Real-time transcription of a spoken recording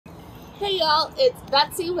Hey y'all, it's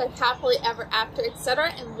Betsy with Happily Ever After,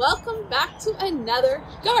 etc. and welcome back to another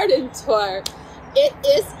garden tour. It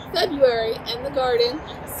is February in the garden,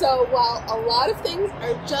 so while a lot of things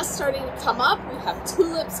are just starting to come up, we have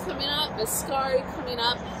tulips coming up, Muscari coming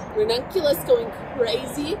up, Ranunculus going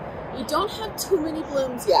crazy. We don't have too many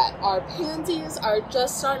blooms yet. Our pansies are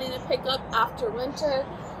just starting to pick up after winter.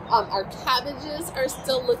 Our cabbages are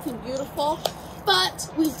still looking beautiful.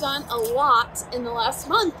 But we've done a lot in the last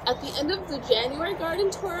month. At the end of the January garden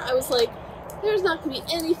tour, I was like, there's not going to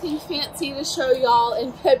be anything fancy to show y'all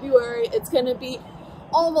in February. It's going to be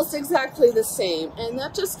almost exactly the same. And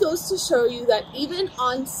that just goes to show you that even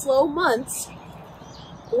on slow months,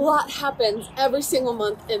 a lot happens every single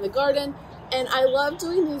month in the garden. And I love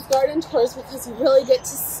doing these garden tours because you really get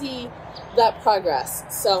to see that progress.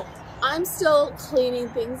 So I'm still cleaning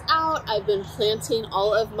things out. I've been planting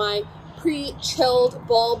all of my pre-chilled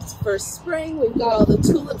bulbs for spring. We've got all the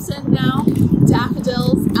tulips in now,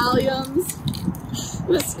 daffodils, alliums,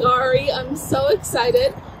 Muscari. I'm so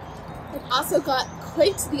excited. I've also got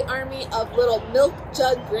quite the army of little milk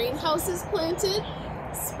jug greenhouses planted.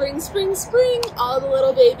 Spring, spring, spring, all the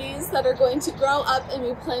little babies that are going to grow up and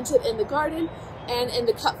be planted in the garden and in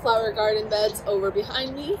the cut flower garden beds over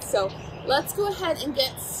behind me. So let's go ahead and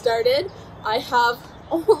get started. I have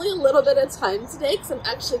only a little bit of time today because I'm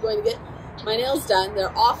actually going to get my nails done.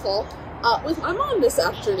 They're awful with my mom this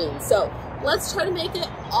afternoon. So let's try to make it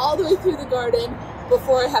all the way through the garden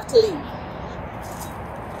before I have to leave.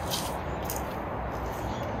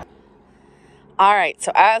 All right,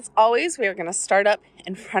 so as always, we are going to start up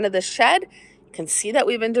in front of the shed. You can see that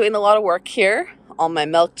we've been doing a lot of work here on my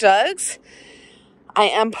milk jugs. I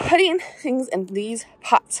am putting things in these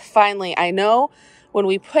pots finally. I know when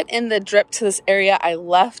we put in the drip to this area, I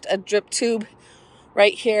left a drip tube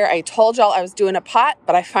right here. I told y'all I was doing a pot,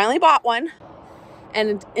 but I finally bought one.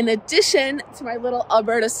 And in addition to my little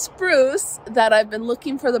Alberta spruce that I've been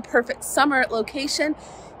looking for the perfect summer location,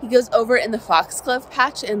 he goes over in the foxglove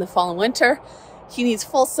patch in the fall and winter. He needs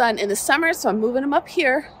full sun in the summer, so I'm moving him up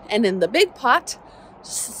here. And in the big pot,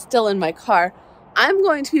 still in my car, I'm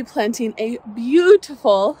going to be planting a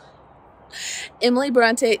beautiful Emily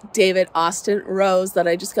Bronte David Austin rose that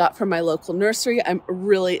I just got from my local nursery. I'm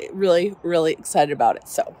really, really, really excited about it.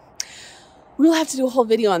 So we'll have to do a whole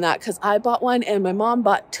video on that because I bought one and my mom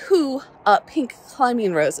bought two pink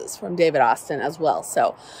climbing roses from David Austin as well.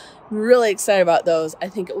 So I'm really excited about those. I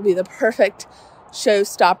think it will be the perfect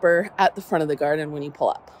showstopper at the front of the garden when you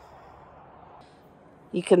pull up.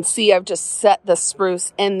 You can see I've just set the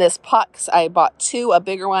spruce in this pot because I bought two, a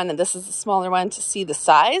bigger one, and this is the smaller one to see the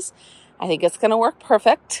size. I think it's going to work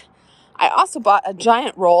perfect. I also bought a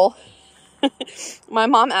giant roll. My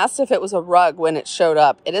mom asked if it was a rug when it showed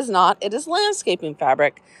up. It is not. It is landscaping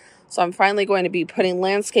fabric. So I'm finally going to be putting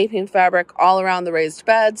landscaping fabric all around the raised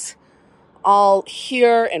beds, all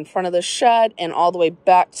here in front of the shed, and all the way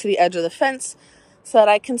back to the edge of the fence so that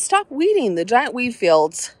I can stop weeding the giant weed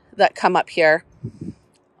fields that come up here.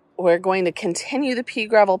 We're going to continue the pea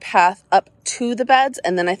gravel path up to the beds,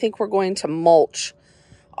 and then I think we're going to mulch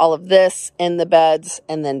all of this in the beds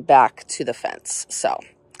and then back to the fence. So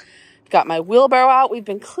got my wheelbarrow out. We've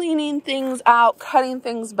been cleaning things out, cutting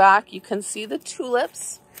things back. You can see the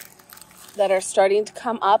tulips that are starting to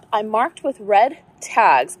come up. I marked with red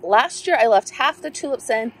tags. Last year I left half the tulips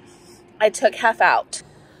in. I took half out.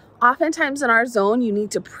 Oftentimes in our zone you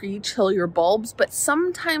need to pre-chill your bulbs, but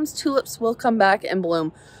sometimes tulips will come back and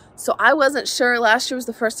bloom. So I wasn't sure. Last year was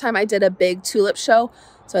the first time I did a big tulip show.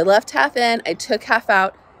 So I left half in, I took half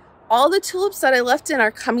out. All the tulips that I left in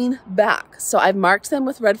are coming back. So I've marked them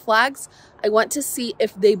with red flags. I want to see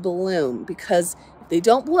if they bloom, because if they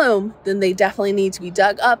don't bloom, then they definitely need to be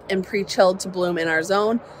dug up and pre-chilled to bloom in our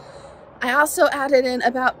zone. I also added in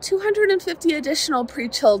about 250 additional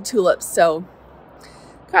pre-chilled tulips. So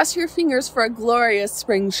cross your fingers for a glorious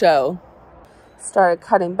spring show. Started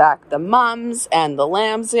cutting back the mums and the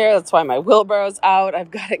lamb's ear. That's why my wheelbarrow's out.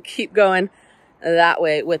 I've got to keep going that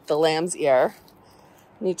way with the lamb's ear.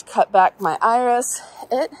 Need to cut back my iris.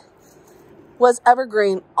 It was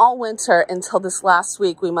evergreen all winter until this last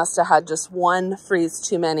week. We must have had just one freeze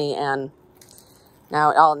too many, and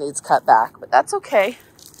now it all needs cut back, but that's okay.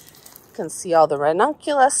 You can see all the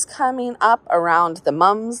ranunculus coming up around the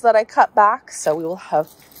mums that I cut back. So we will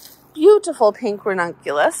have beautiful pink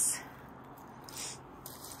ranunculus.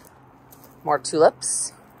 More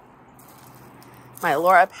tulips. My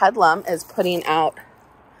Laura Pedlum is putting out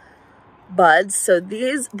buds. So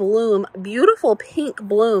these bloom beautiful pink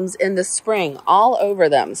blooms in the spring all over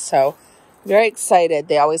them. So very excited.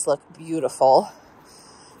 They always look beautiful.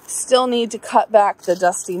 Still need to cut back the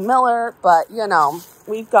Dusty Miller, but you know,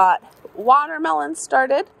 we've got watermelon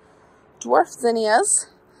started, dwarf zinnias,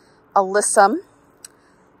 alyssum.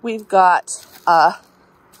 We've got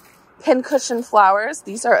pincushion flowers.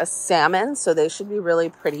 These are a salmon, so they should be really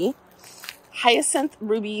pretty. Hyacinth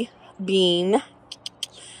ruby bean.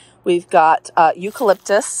 We've got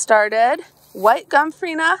eucalyptus started, white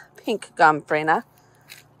gomphrena, pink gomphrena.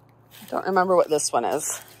 I don't remember what this one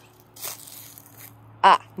is.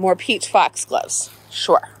 Ah, more peach foxgloves.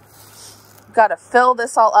 Sure. Got to fill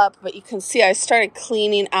this all up, but you can see I started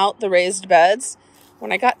cleaning out the raised beds.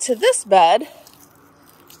 When I got to this bed,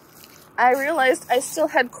 I realized I still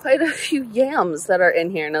had quite a few yams that are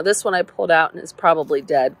in here. Now this one I pulled out and is probably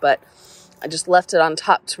dead, but I just left it on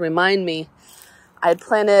top to remind me. I had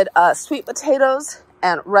planted sweet potatoes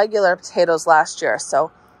and regular potatoes last year,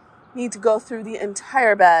 so need to go through the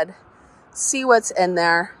entire bed, see what's in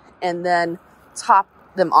there, and then top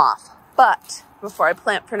them off. But before I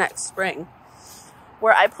plant for next spring,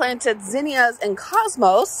 where I planted zinnias and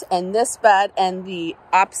cosmos, and this bed and the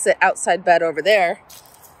opposite outside bed over there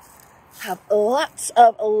have lots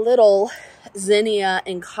of little zinnia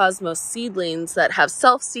and cosmos seedlings that have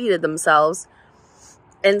self-seeded themselves.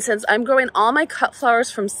 And since I'm growing all my cut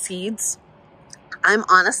flowers from seeds, I'm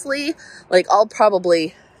honestly, like, I'll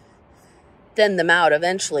probably thin them out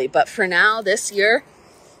eventually. But for now, this year,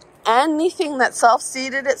 anything that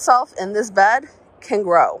self-seeded itself in this bed can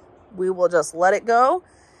grow. We will just let it go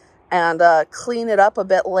and clean it up a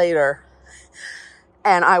bit later.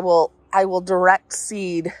 And I will direct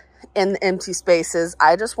seed in the empty spaces.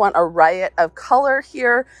 I just want a riot of color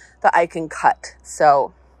here that I can cut.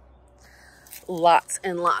 So lots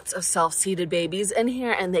and lots of self-seeded babies in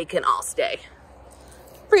here, and they can all stay.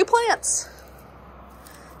 Free plants.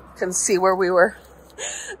 You can see where we were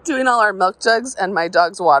doing all our milk jugs and my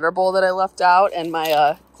dog's water bowl that I left out, and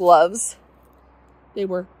my gloves. They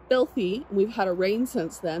were filthy. We've had a rain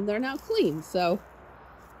since then. They're now clean, so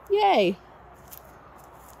yay.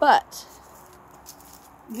 But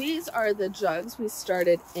these are the jugs we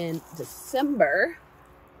started in December.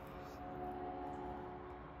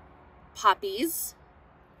 Poppies,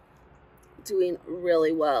 doing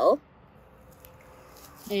really well.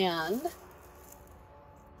 And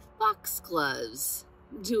foxgloves,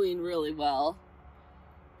 doing really well.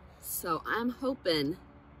 So I'm hoping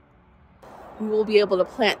we will be able to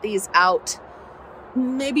plant these out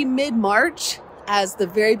maybe mid-March as the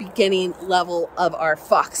very beginning level of our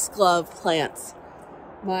foxglove plants.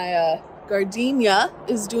 My gardenia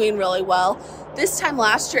is doing really well. This time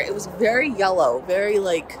last year it was very yellow, very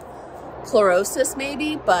like chlorosis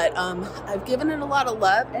maybe, but I've given it a lot of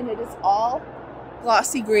love, and it is all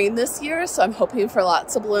glossy green this year, so I'm hoping for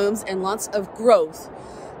lots of blooms and lots of growth,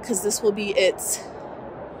 because this will be its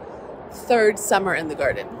third summer in the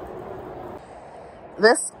garden.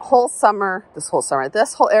 This whole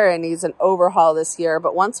area needs an overhaul this year,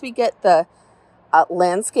 but once we get the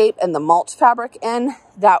landscape and the mulch fabric in,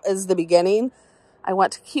 that is the beginning. I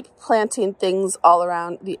want to keep planting things all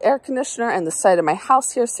around the air conditioner and the side of my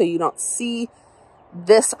house here, so you don't see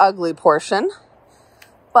this ugly portion.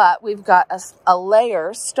 But we've got a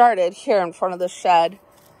layer started here in front of the shed,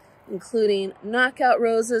 including knockout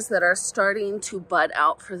roses that are starting to bud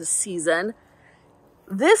out for the season.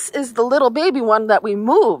 This is the little baby one that we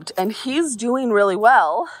moved, and he's doing really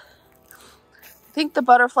well. I think the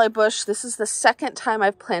butterfly bush, this is the second time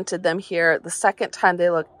I've planted them here. The second time they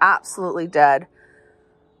look absolutely dead.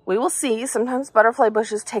 We will see. Sometimes butterfly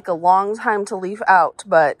bushes take a long time to leaf out,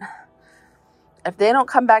 but if they don't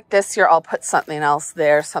come back this year, I'll put something else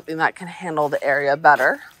there, something that can handle the area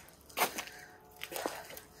better.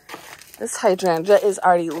 This hydrangea is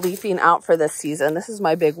already leafing out for this season. This is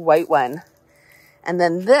my big white one. And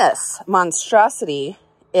then this monstrosity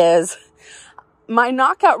is my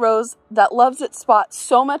knockout rose that loves its spot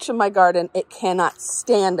so much in my garden, it cannot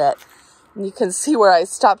stand it. And you can see where I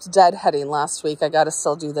stopped deadheading last week. I got to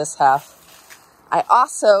still do this half. I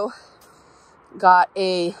also got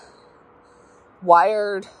a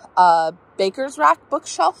wired baker's rack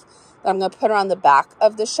bookshelf that I'm going to put around the back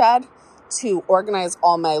of the shed to organize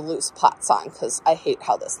all my loose pots on, because I hate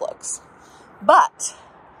how this looks. But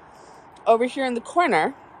over here in the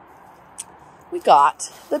corner, we got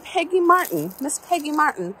the Peggy Martin, Miss Peggy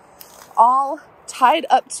Martin, all tied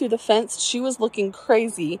up to the fence. She was looking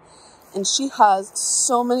crazy, and she has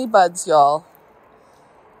so many buds, y'all.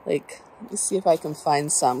 Like, let me see if I can find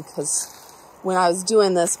some, because when I was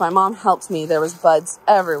doing this, my mom helped me. There was buds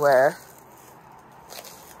everywhere.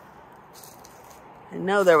 I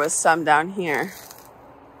know there was some down here.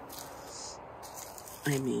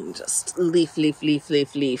 I mean, just leaf, leaf, leaf,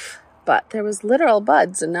 leaf, leaf. But there was literal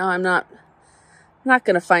buds, and now I'm not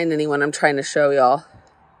going to find any when I'm trying to show y'all.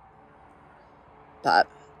 But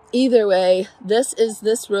either way, this is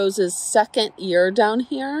this rose's second year down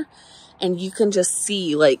here, and you can just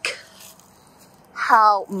see like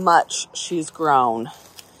how much she's grown.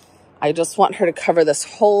 I just want her to cover this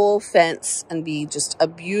whole fence and be just a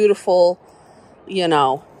beautiful, you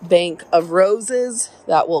know, bank of roses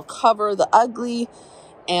that will cover the ugly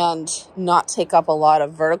and not take up a lot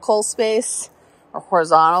of vertical space or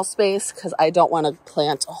horizontal space, because I don't want to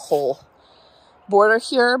plant a whole border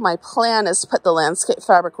here. My plan is to put the landscape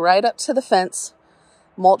fabric right up to the fence,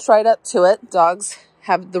 mulch right up to it. Dogs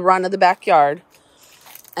have the run of the backyard.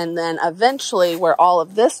 And then eventually, where all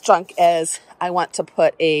of this junk is, I want to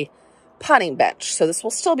put a potting bench. So this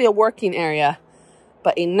will still be a working area,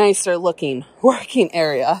 but a nicer looking working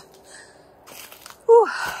area. Whew.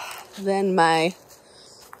 Then my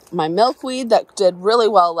milkweed that did really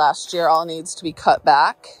well last year all needs to be cut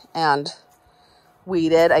back and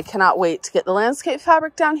weeded. I cannot wait to get the landscape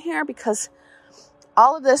fabric down here, because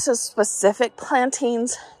all of this is specific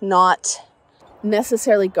plantings, not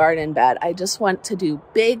necessarily garden bed. I just want to do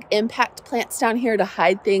big impact plants down here to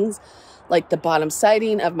hide things like the bottom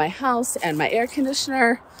siding of my house and my air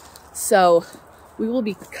conditioner. So we will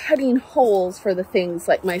be cutting holes for the things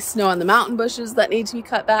like my snow on the mountain bushes that need to be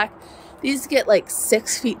cut back. These get like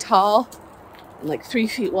 6 feet tall and like 3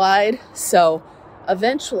 feet wide. So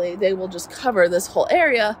eventually they will just cover this whole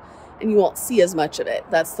area and you won't see as much of it.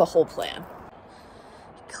 That's the whole plan.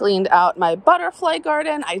 Cleaned out my butterfly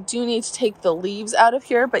garden. I do need to take the leaves out of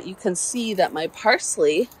here, but you can see that my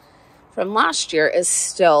parsley from last year is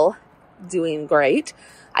still doing great.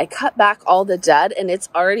 I cut back all the dead and it's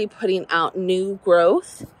already putting out new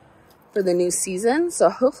growth for the new season. So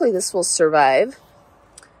hopefully this will survive.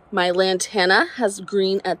 My lantana has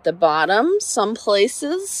green at the bottom some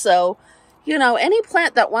places. So, you know, any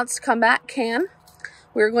plant that wants to come back can.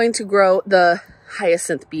 We're going to grow the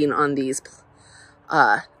hyacinth bean on these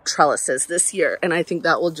trellises this year, and I think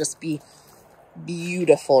that will just be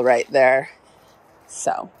beautiful right there.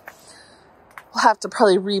 So we'll have to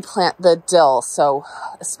probably replant the dill. So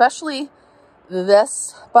especially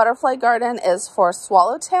this butterfly garden is for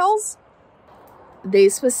swallowtails. They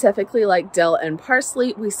specifically like dill and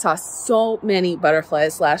parsley. We saw so many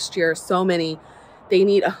butterflies last year, so many. They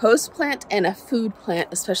need a host plant and a food plant,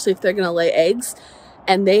 especially if they're going to lay eggs,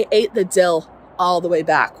 and they ate the dill all the way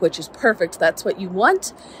back, which is perfect. That's what you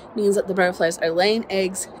want. It means that the butterflies are laying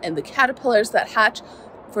eggs, and the caterpillars that hatch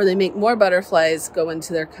before they make more butterflies go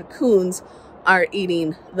into their cocoons are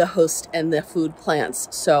eating the host and the food plants.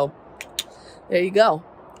 So there you go.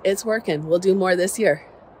 It's working. We'll do more this year.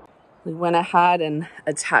 We went ahead and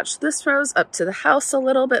attached this rose up to the house a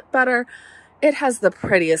little bit better. It has the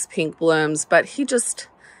prettiest pink blooms, but he's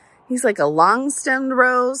like a long-stemmed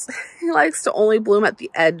rose. He likes to only bloom at the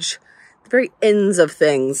edge, very ends of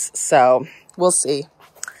things, so we'll see.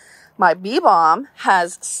 My bee balm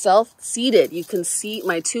has self-seeded. You can see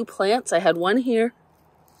my 2 plants. I had one here,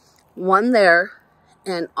 one there,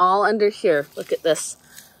 and all under here. Look at this.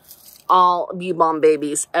 All bee balm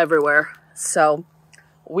babies everywhere. So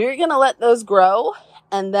we're gonna let those grow,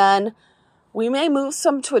 and then we may move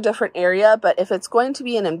some to a different area, but if it's going to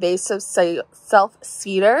be an invasive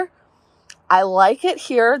self-seeder, I like it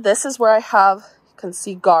here. This is where I have, you can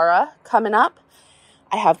see Gara coming up.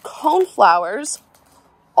 I have coneflowers.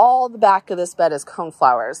 All the back of this bed is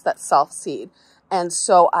coneflowers that self-seed. And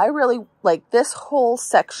so I really like this whole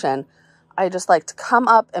section. I just like to come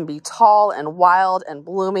up and be tall and wild and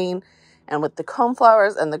blooming. And with the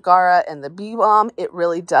coneflowers and the Gara and the bee balm, it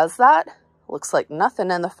really does that. Looks like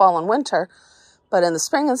nothing in the fall and winter, but in the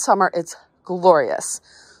spring and summer, it's glorious.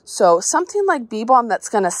 So something like bee balm that's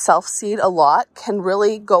going to self-seed a lot can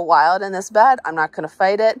really go wild in this bed. I'm not going to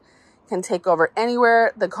fight it. It can take over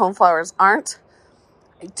anywhere the coneflowers aren't.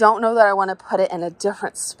 I don't know that I want to put it in a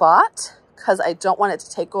different spot because I don't want it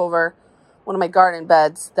to take over one of my garden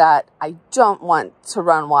beds that I don't want to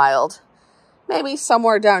run wild. Maybe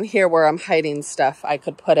somewhere down here where I'm hiding stuff, I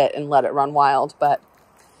could put it and let it run wild, but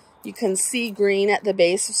you can see green at the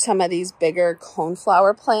base of some of these bigger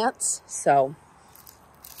coneflower plants. So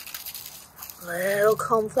little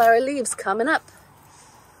coneflower leaves coming up.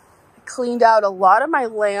 I cleaned out a lot of my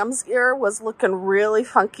lamb's ear, was looking really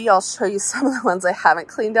funky. I'll show you some of the ones I haven't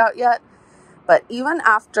cleaned out yet. But even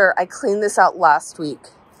after I cleaned this out last week,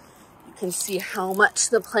 you can see how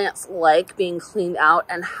much the plants like being cleaned out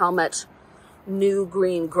and how much new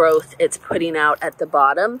green growth it's putting out at the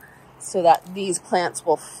bottom, so that these plants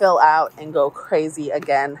will fill out and go crazy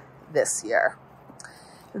again this year.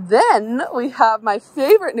 Then we have my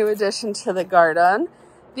favorite new addition to the garden.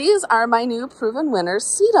 These are my new proven winners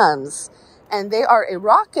sedums, and they are a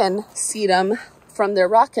rockin' sedum from their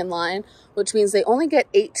rockin' line, which means they only get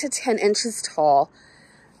 8 to 10 inches tall.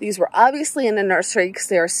 These were obviously in a nursery because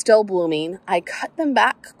they are still blooming. I cut them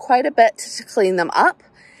back quite a bit to clean them up,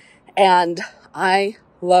 and I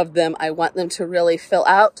love them. I want them to really fill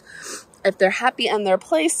out. If they're happy in their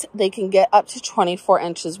place, they can get up to 24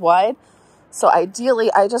 inches wide. So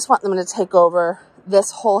ideally, I just want them to take over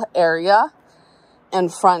this whole area in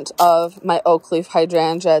front of my oak leaf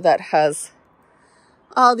hydrangea that has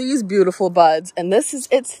all these beautiful buds. And this is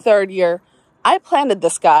its 3rd year. I planted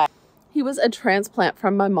this guy. He was a transplant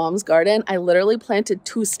from my mom's garden. I literally planted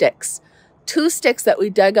 2 sticks. 2 sticks that we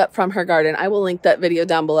dug up from her garden. I will link that video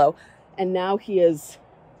down below. And now he is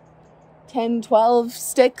 10, 12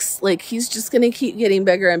 sticks. Like, he's just going to keep getting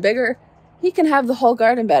bigger and bigger. He can have the whole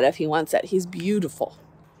garden bed if he wants it. He's beautiful.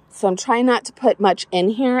 So I'm trying not to put much in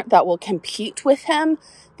here that will compete with him.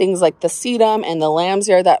 Things like the sedum and the lamb's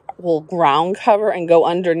ear that will ground cover and go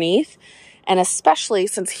underneath. And especially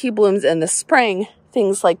since he blooms in the spring,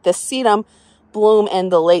 things like the sedum bloom in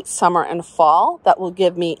the late summer and fall. That will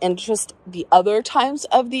give me interest the other times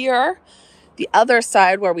of the year. The other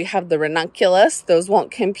side where we have the ranunculus, those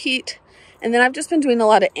won't compete. And then I've just been doing a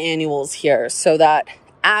lot of annuals here so that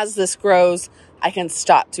as this grows, I can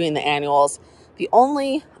stop doing the annuals. The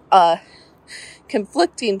only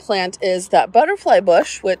conflicting plant is that butterfly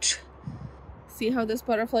bush, which, see how this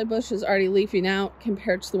butterfly bush is already leafing out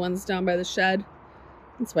compared to the ones down by the shed?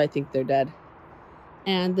 That's why I think they're dead.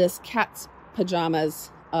 And this cat's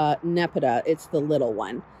pajamas nepeta, it's the little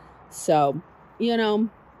one. So, you know,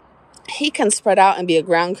 he can spread out and be a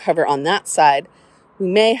ground cover on that side. We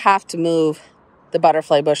may have to move the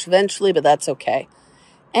butterfly bush eventually, but that's okay.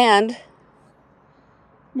 And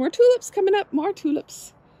more tulips coming up, more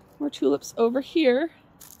tulips. More tulips over here.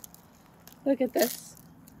 Look at this.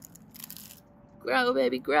 Grow,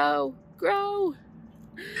 baby, grow, grow.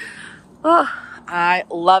 Oh, I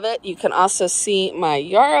love it. You can also see my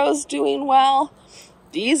yarrows doing well.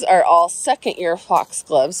 These are all 2nd year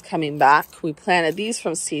foxgloves coming back. We planted these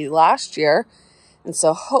from seed last year. And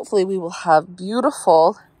so hopefully we will have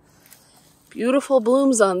beautiful, beautiful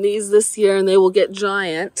blooms on these this year, and they will get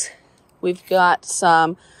giant. We've got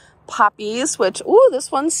some poppies, which, ooh,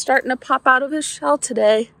 this one's starting to pop out of his shell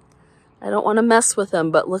today. I don't want to mess with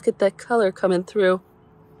him, but look at that color coming through.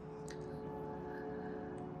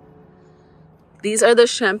 These are the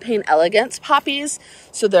Champagne Elegance poppies.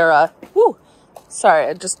 So they're a, whoo, sorry,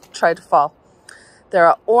 I just tried to fall. They're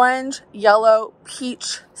a orange, yellow,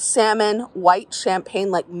 peach, salmon, white champagne,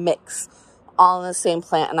 like mix, all in the same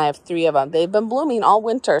plant, and I have 3 of them. They've been blooming all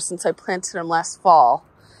winter since I planted them last fall.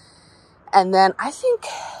 And then I think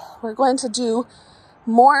we're going to do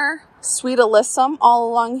more sweet alyssum all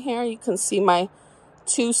along here. You can see my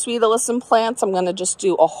 2 sweet alyssum plants. I'm going to just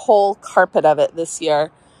do a whole carpet of it this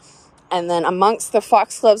year. And then amongst the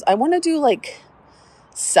foxgloves, I want to do like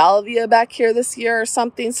salvia back here this year or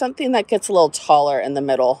something that gets a little taller in the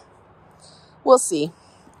middle. We'll see.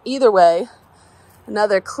 Either way,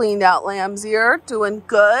 another cleaned out lamb's ear, doing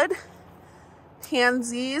good.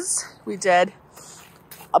 Pansies, we did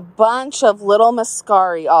a bunch of little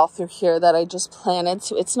Muscari all through here that I just planted,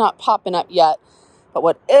 so it's not popping up yet. But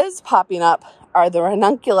what is popping up are the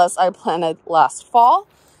Ranunculus I planted last fall.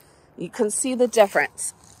 You can see the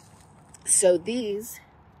difference. So these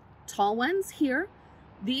tall ones here,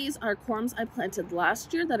 these are corms I planted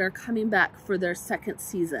last year that are coming back for their 2nd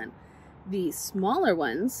season. The smaller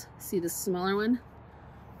ones, see the smaller one,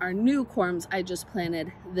 are new corms I just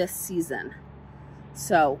planted this season.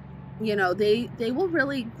 So, you know, they will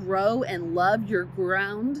really grow and love your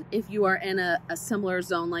ground if you are in a similar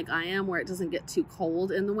zone like I am, where it doesn't get too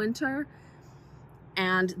cold in the winter.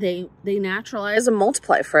 And they naturalize and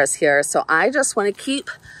multiply for us here. So I just want to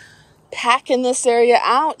keep packing this area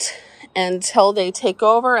out until they take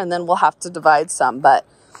over, and then we'll have to divide some. But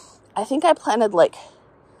I think I planted like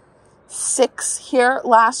 6 here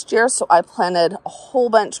last year, so I planted a whole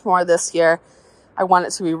bunch more this year. I want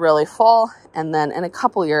it to be really full, and then in a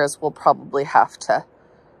couple years we'll probably have to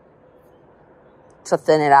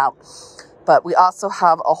thin it out. But we also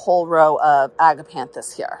have a whole row of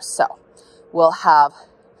agapanthus here, so we'll have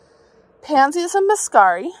pansies and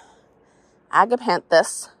Muscari,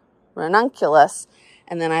 agapanthus, ranunculus,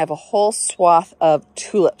 and then I have a whole swath of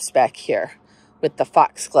tulips back here with the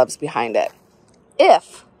foxgloves behind it.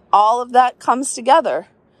 If all of that comes together,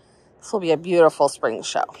 this will be a beautiful spring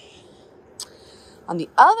show. On the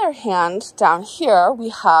other hand, down here we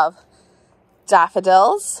have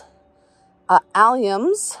daffodils,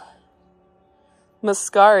 alliums,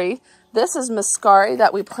 Muscari. This is Muscari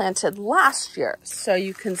that we planted last year, so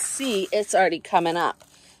you can see it's already coming up,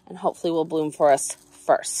 and hopefully will bloom for us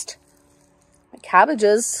first. My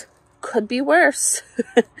cabbages could be worse.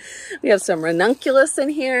 We have some ranunculus in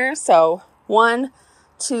here. So 1,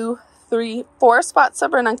 2, 3, 4 spots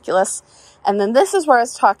of ranunculus. And then this is where I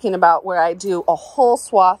was talking about where I do a whole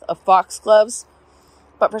swath of foxgloves.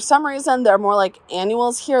 But for some reason, they're more like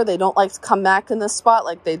annuals here. They don't like to come back in this spot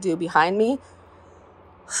like they do behind me.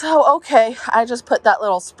 So, okay, I just put that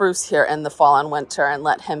little spruce here in the fall and winter and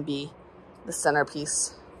let him be the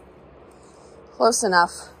centerpiece. Close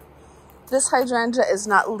enough. This hydrangea is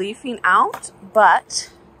not leafing out,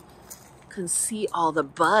 but you can see all the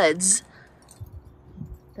buds.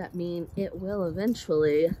 That mean it will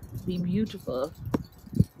eventually be beautiful.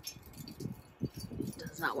 It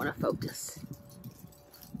does not want to focus.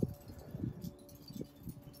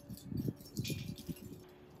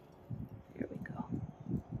 Here we go.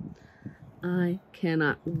 I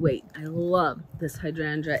cannot wait. I love this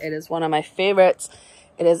hydrangea. It is one of my favorites.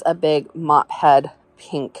 It is a big mop head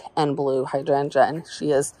pink and blue hydrangea, and she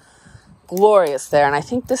is glorious there. And I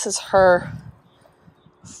think this is her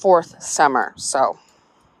 4th summer. So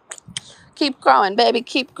keep growing, baby,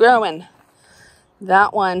 keep growing.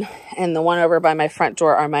 That one and the one over by my front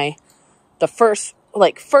door are the first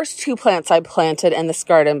 2 plants I planted in this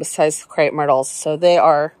garden besides crepe myrtles. So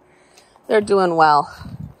they're doing well.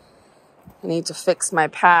 I need to fix my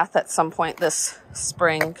path at some point this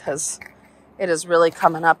spring because it is really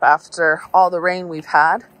coming up after all the rain we've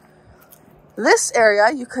had. This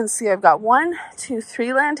area, you can see I've got 1, 2, 3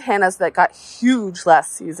 lantanas that got huge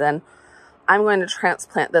last season. I'm going to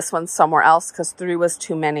transplant this one somewhere else because 3 was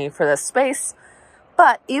too many for this space.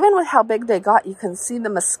 But even with how big they got, you can see the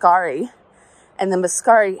Muscari. And the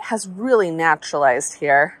Muscari has really naturalized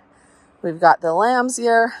here. We've got the lamb's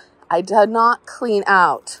ear. I did not clean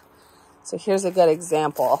out. So here's a good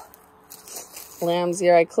example. Lamb's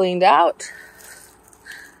ear I cleaned out.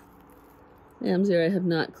 Lamb's ear I have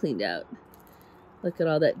not cleaned out. Look at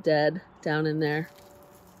all that dead down in there.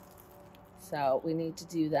 So we need to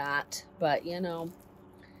do that. But you know,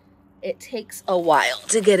 it takes a while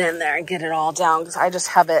to get in there and get it all down because I just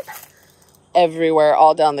have it everywhere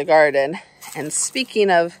all down the garden. And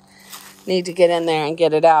speaking of need to get in there and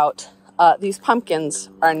get it out, these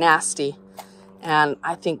pumpkins are nasty. And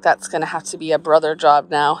I think that's going to have to be a brother job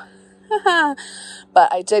now.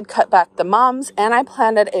 But I did cut back the moms and I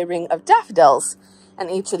planted a ring of daffodils in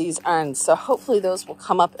each of these urns. So hopefully those will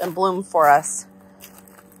come up and bloom for us.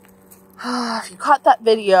 If you caught that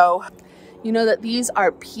video, you know that these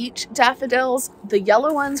are peach daffodils. The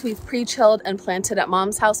yellow ones we've pre-chilled and planted at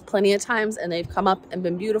mom's house plenty of times and they've come up and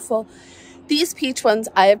been beautiful. These peach ones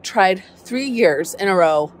I have tried 3 years in a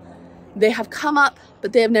row. They have come up,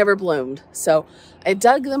 but they have never bloomed. So I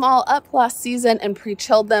dug them all up last season and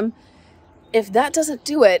pre-chilled them. If that doesn't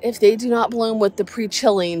do it, if they do not bloom with the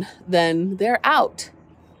pre-chilling, then they're out.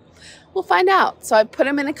 We'll find out. So I put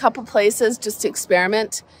them in a couple places just to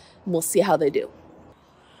experiment, and we'll see how they do.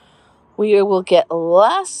 We will get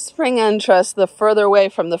less spring interest the further away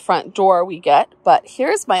from the front door we get, but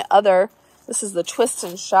here's my other, this is the Twist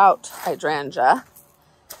and Shout hydrangea.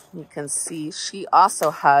 You can see she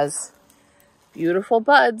also has beautiful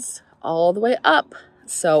buds all the way up.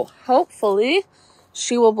 So hopefully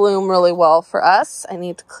she will bloom really well for us. I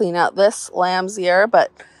need to clean out this lamb's ear,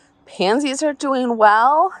 but pansies are doing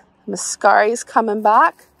well. Muscari's coming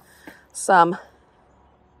back. Some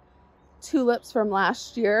tulips from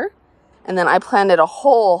last year. And then I planted a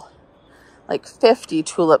whole, 50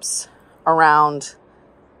 tulips around.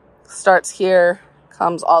 Starts here,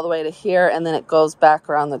 comes all the way to here, and then it goes back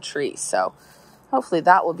around the tree. So hopefully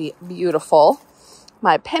that will be beautiful.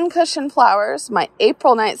 My pincushion flowers, my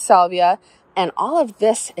April night salvia, and all of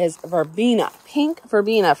this is verbena, pink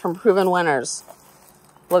verbena from Proven Winners.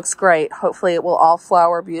 Looks great. Hopefully it will all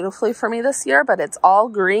flower beautifully for me this year, but it's all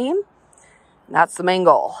green. That's the main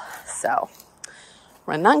goal. So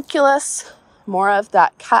ranunculus, more of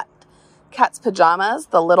that cat's pajamas,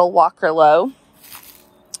 the little Walker Low.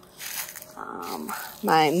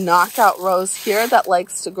 My knockout rose here that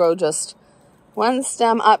likes to grow just one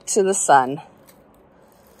stem up to the sun.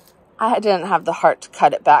 I didn't have the heart to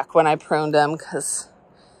cut it back when I pruned them because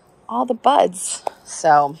all the buds.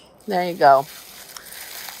 So there you go.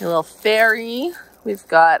 A little fairy. We've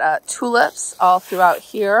got tulips all throughout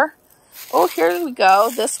here. Oh, here we go.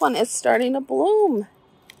 This one is starting to bloom.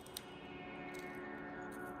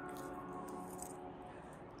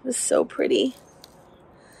 This is so pretty.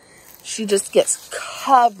 She just gets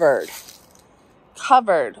covered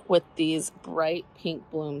with these bright pink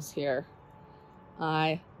blooms here.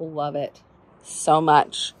 I love it so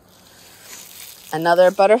much. Another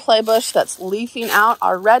butterfly bush that's leafing out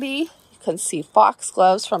already. You can see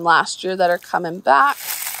foxgloves from last year that are coming back.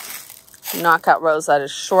 knockout rose that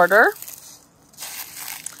is shorter.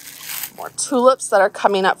 More tulips that are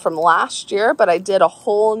coming up from last year, but I did a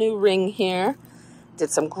whole new ring here.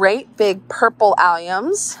 Did some great big purple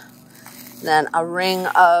alliums. Then a ring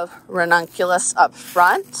of ranunculus up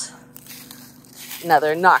front.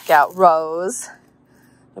 Another knockout rose.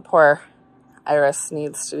 The poor iris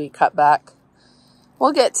needs to be cut back.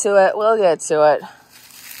 We'll get to it. We'll get to it.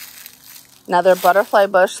 Another butterfly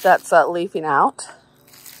bush that's leafing out.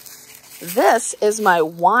 This is my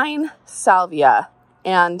wine salvia,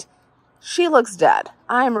 and she looks dead.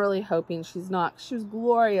 I'm really hoping she's not. She was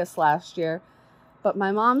glorious last year, but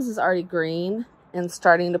my mom's is already green and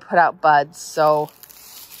starting to put out buds, so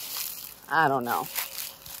I don't know.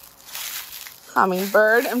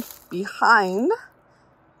 Hummingbird and behind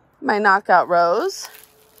my knockout rose,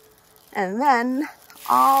 and then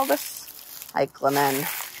all the cyclamen.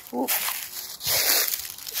 Ooh.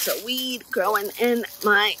 It's a weed growing in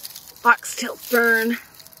my foxtail fern.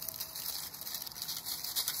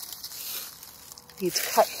 Need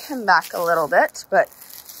to cut him back a little bit, but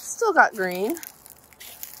still got green.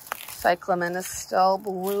 Cyclamen is still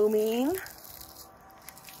blooming.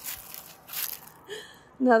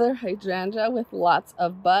 Another hydrangea with lots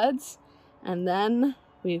of buds. And then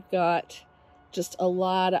we've got just a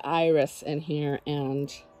lot of iris in here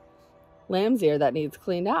and lamb's ear that needs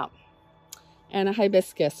cleaned out. And a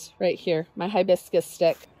hibiscus right here, my hibiscus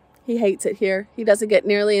stick. He hates it here. He doesn't get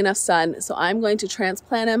nearly enough sun. So I'm going to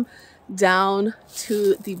transplant him down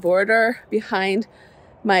to the border behind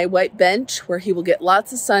my white bench where he will get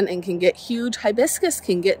lots of sun and can get huge. Hibiscus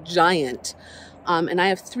can get giant. And I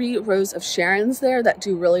have 3 rows of Sharons there that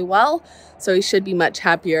do really well. So he should be much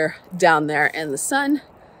happier down there in the sun.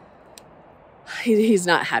 He's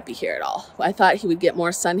not happy here at all. I thought he would get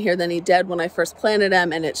more sun here than he did when I first planted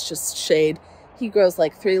him, and it's just shade. He grows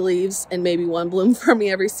like 3 leaves and maybe 1 bloom for me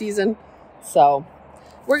every season. So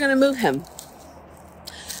we're gonna move him.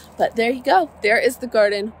 But there you go. There is the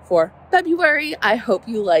garden for February. I hope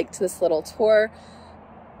you liked this little tour.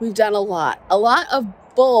 We've done a lot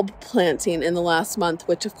of bulb planting in the last month,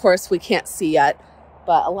 which of course we can't see yet,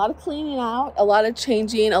 but a lot of cleaning out, a lot of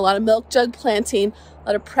changing, a lot of milk jug planting, a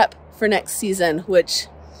lot of prep for next season, which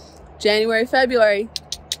January, February.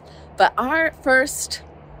 But our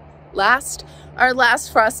last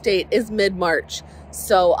frost date is mid-March.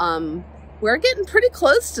 So we're getting pretty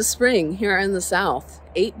close to spring here in the South.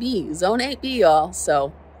 8B, zone 8B, y'all.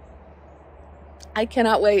 So I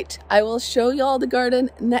cannot wait. I will show y'all the garden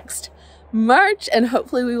next March, and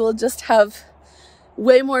hopefully we will just have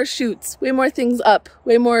way more shoots, way more things up,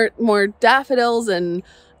 way more daffodils and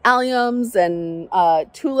alliums and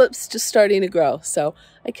tulips just starting to grow. So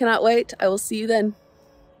I cannot wait. I will see you then.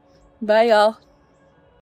 Bye, y'all.